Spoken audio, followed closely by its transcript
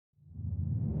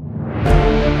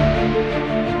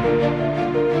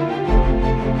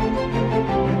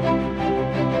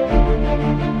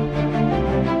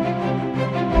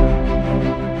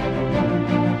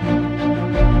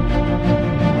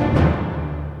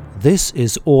This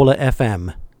is Orla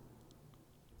FM.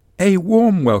 A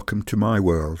warm welcome to my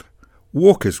world,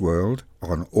 Walker's World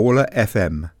on Orla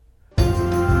FM.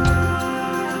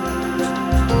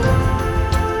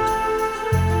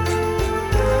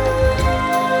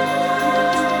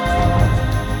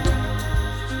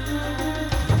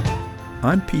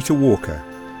 I'm Peter Walker,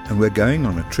 and we're going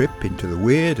on a trip into the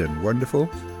weird and wonderful,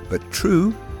 but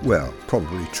true, well,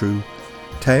 probably true,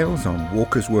 tales on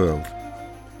Walker's World.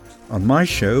 On my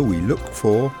show, we look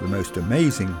for the most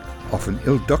amazing, often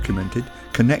ill-documented,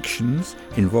 connections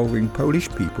involving Polish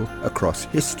people across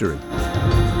history.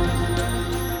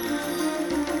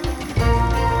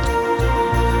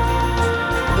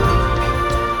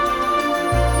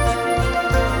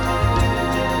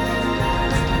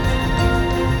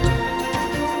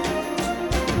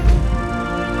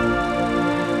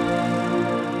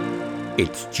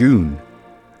 It's June,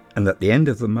 and at the end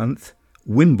of the month,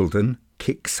 Wimbledon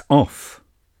kicks off.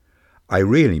 I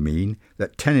really mean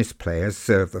that tennis players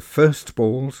serve the first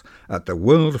balls at the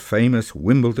world-famous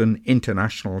Wimbledon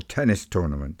International Tennis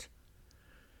Tournament.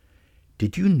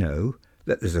 Did you know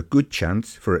that there's a good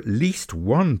chance for at least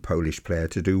one Polish player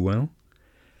to do well?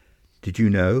 Did you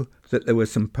know that there were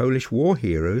some Polish war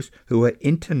heroes who were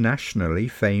internationally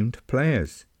famed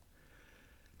players?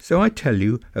 So I tell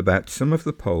you about some of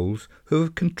the Poles who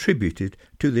have contributed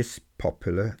to this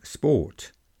popular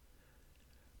sport.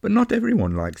 But not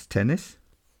everyone likes tennis.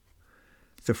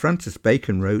 Sir Francis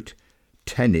Bacon wrote,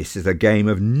 "Tennis is a game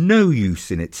of no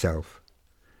use in itself."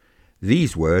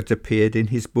 These words appeared in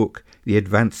his book, The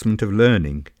Advancement of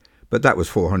Learning, but that was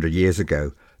 400 years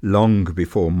ago, long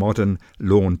before modern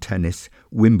lawn tennis,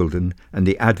 Wimbledon, and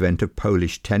the advent of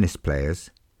Polish tennis players.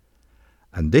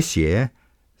 And this year,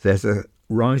 there's a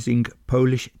rising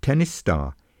Polish tennis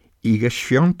star, Iga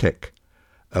Świątek,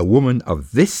 a woman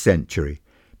of this century,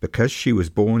 because she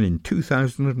was born in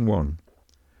 2001.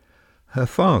 Her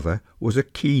father was a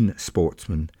keen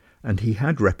sportsman, and he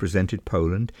had represented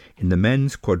Poland in the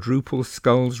men's quadruple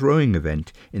sculls rowing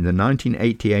event in the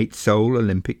 1988 Seoul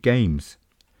Olympic Games.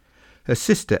 Her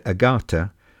sister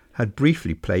Agata had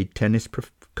briefly played tennis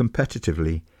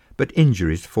competitively, but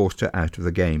injuries forced her out of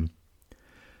the game.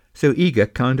 So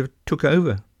Iga kind of took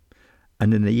over,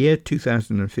 and in the year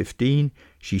 2015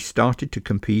 she started to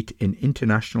compete in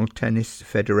International Tennis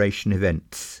Federation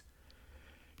events.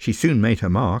 She soon made her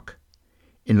mark.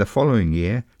 In the following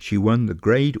year she won the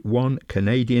Grade 1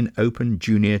 Canadian Open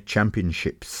Junior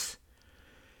Championships.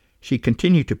 She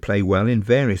continued to play well in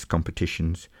various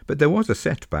competitions, but there was a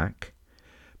setback.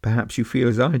 Perhaps you feel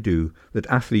as I do, that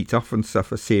athletes often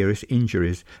suffer serious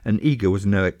injuries, and Iga was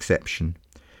no exception.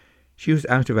 She was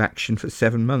out of action for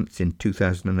 7 months in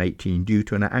 2018 due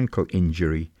to an ankle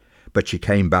injury, but she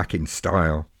came back in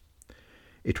style.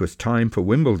 It was time for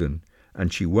Wimbledon,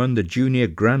 and she won the Junior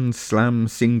Grand Slam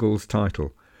singles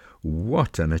title.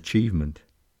 What an achievement!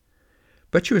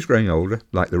 But she was growing older,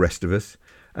 like the rest of us,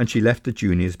 and she left the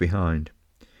juniors behind.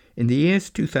 In the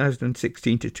years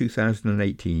 2016 to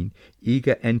 2018,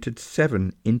 Iga entered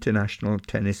 7 International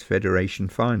Tennis Federation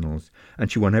finals,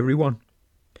 and she won every one.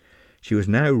 She was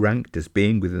now ranked as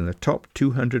being within the top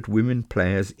 200 women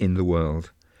players in the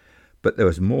world, but there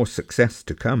was more success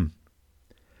to come.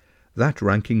 That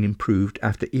ranking improved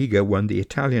after Iga won the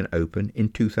Italian Open in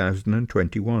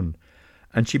 2021,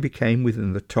 and she became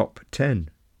within the top 10.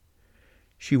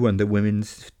 She won the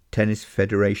Women's Tennis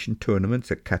Federation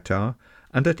tournaments at Qatar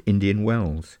and at Indian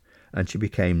Wells, and she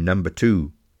became number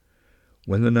 2.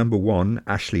 When the number 1,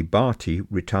 Ashley Barty,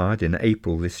 retired in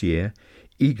April this year,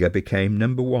 Iga became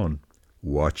number 1.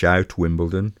 Watch out,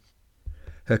 Wimbledon.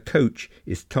 Her coach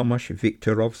is Tomasz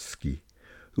Wiktorowski,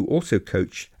 who also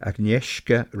coached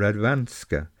Agnieszka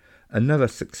Radwanska, another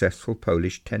successful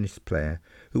Polish tennis player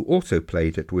who also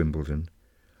played at Wimbledon.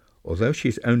 Although she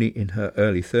is only in her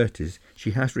early 30s,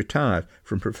 she has retired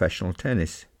from professional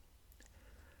tennis.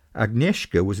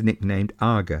 Agnieszka was nicknamed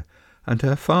Aga, and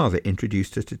her father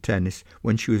introduced her to tennis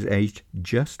when she was aged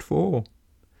just 4.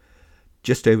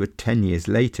 Just over 10 years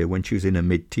later, when she was in her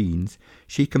mid-teens,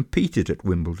 she competed at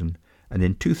Wimbledon, and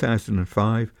in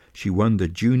 2005 she won the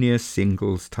junior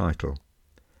singles title.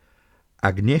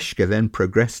 Agnieszka then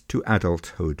progressed to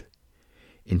adulthood.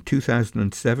 In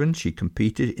 2007 she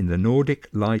competed in the Nordic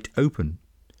Light Open.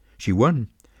 She won,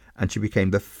 and she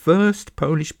became the first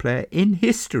Polish player in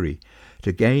history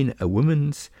to gain a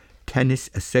Women's Tennis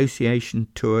Association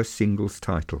Tour singles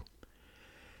title.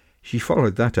 She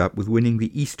followed that up with winning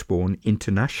the Eastbourne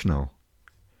International.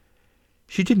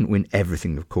 She didn't win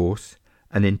everything, of course,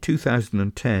 and in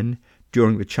 2010,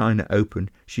 during the China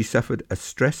Open, she suffered a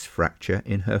stress fracture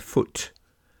in her foot.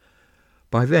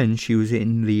 By then she was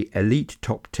in the elite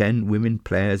top 10 women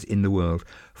players in the world.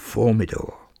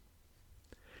 Formidable.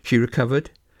 She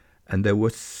recovered, and there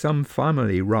was some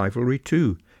family rivalry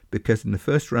too, because in the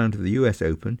first round of the US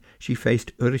Open she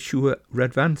faced Urszula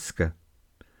Radwanska.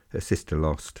 Her sister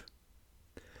lost.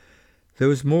 There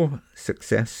was more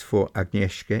success for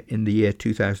Agnieszka in the year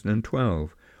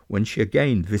 2012, when she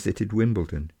again visited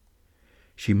Wimbledon.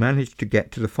 She managed to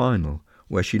get to the final,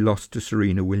 where she lost to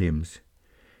Serena Williams.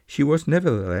 She was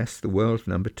nevertheless the world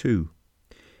number 2.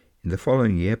 In the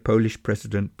following year, Polish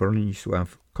President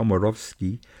Bronisław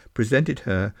Komorowski presented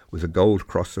her with a Gold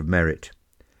Cross of Merit.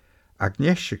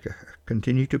 Agnieszka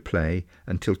continued to play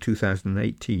until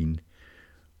 2018,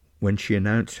 when she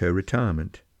announced her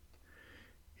retirement.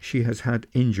 She has had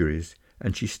injuries,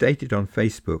 and she stated on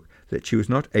Facebook that she was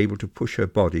not able to push her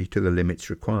body to the limits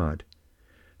required.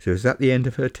 So is that the end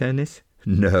of her tennis?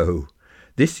 No.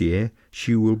 This year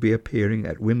she will be appearing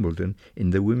at Wimbledon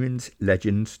in the Women's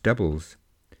Legends doubles.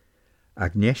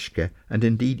 Agnieszka and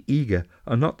indeed Iga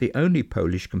are not the only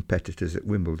Polish competitors at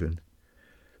Wimbledon.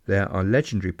 There are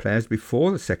legendary players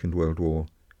before the Second World War.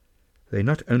 They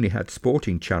not only had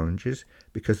sporting challenges,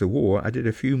 because the war added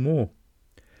a few more.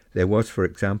 There was, for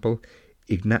example,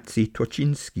 Ignacy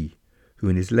Tochinski, who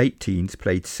in his late teens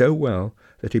played so well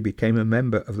that he became a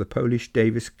member of the Polish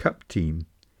Davis Cup team.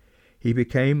 He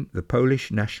became the Polish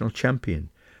national champion,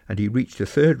 and he reached the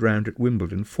third round at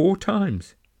Wimbledon 4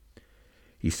 times.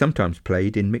 He sometimes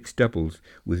played in mixed doubles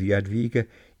with Jadwiga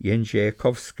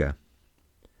Jędrzejkowska.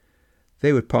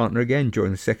 They would partner again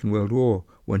during the Second World War,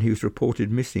 when he was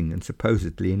reported missing and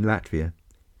supposedly in Latvia.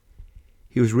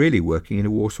 He was really working in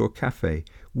a Warsaw cafe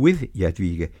with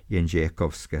Jadwiga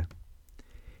Jędrzejkowska.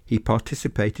 He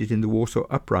participated in the Warsaw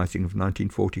Uprising of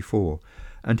 1944,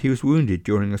 and he was wounded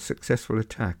during a successful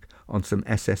attack on some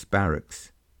SS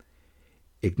barracks.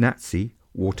 Ignacy,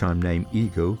 wartime name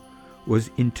Igo,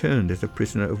 was interned as a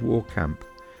prisoner of war camp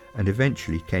and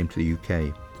eventually came to the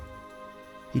UK.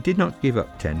 He did not give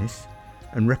up tennis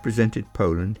and represented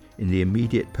Poland in the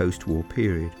immediate post-war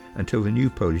period until the new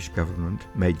Polish government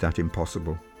made that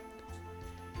impossible.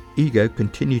 Igo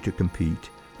continued to compete,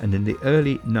 and in the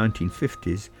early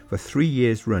 1950s, for 3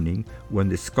 years running, won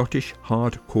the Scottish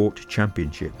Hard Court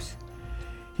Championships.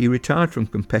 He retired from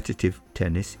competitive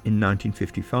tennis in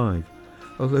 1955,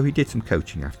 although he did some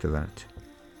coaching after that.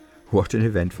 What an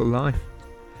eventful life!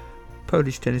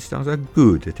 Polish tennis stars are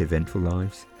good at eventful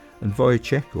lives, and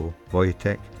Wojciech or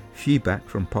Wojtek Fibak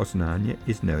from Poznań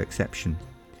is no exception.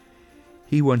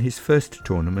 He won his first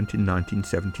tournament in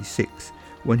 1976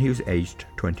 when he was aged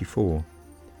 24.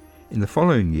 In the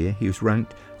following year he was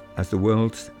ranked as the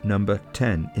world's number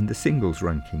 10 in the singles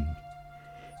ranking.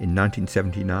 In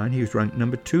 1979 he was ranked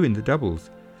number 2 in the doubles,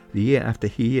 the year after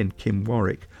he and Kim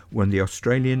Warwick won the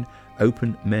Australian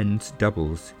Open men's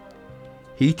doubles.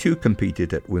 He too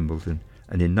competed at Wimbledon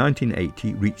and in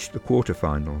 1980 reached the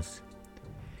quarterfinals.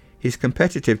 His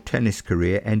competitive tennis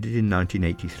career ended in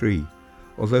 1983,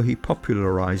 although he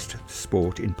popularised the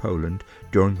sport in Poland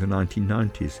during the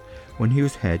 1990s when he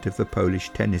was head of the Polish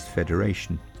Tennis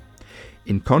Federation.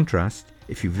 In contrast,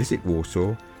 if you visit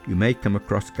Warsaw, you may come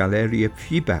across Galeria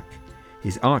Fibak,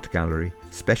 his art gallery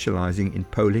specialising in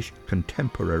Polish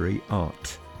contemporary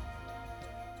art.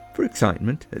 For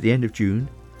excitement, at the end of June,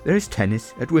 there is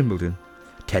tennis at Wimbledon.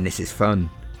 Tennis is fun.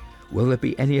 Will there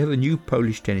be any other new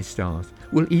Polish tennis stars?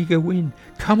 Will Iga win?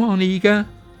 Come on, Iga!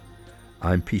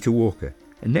 I'm Peter Walker,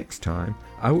 and next time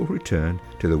I will return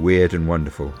to the weird and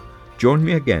wonderful. Join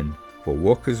me again for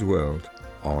Walker's World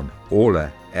on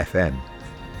Orla FM.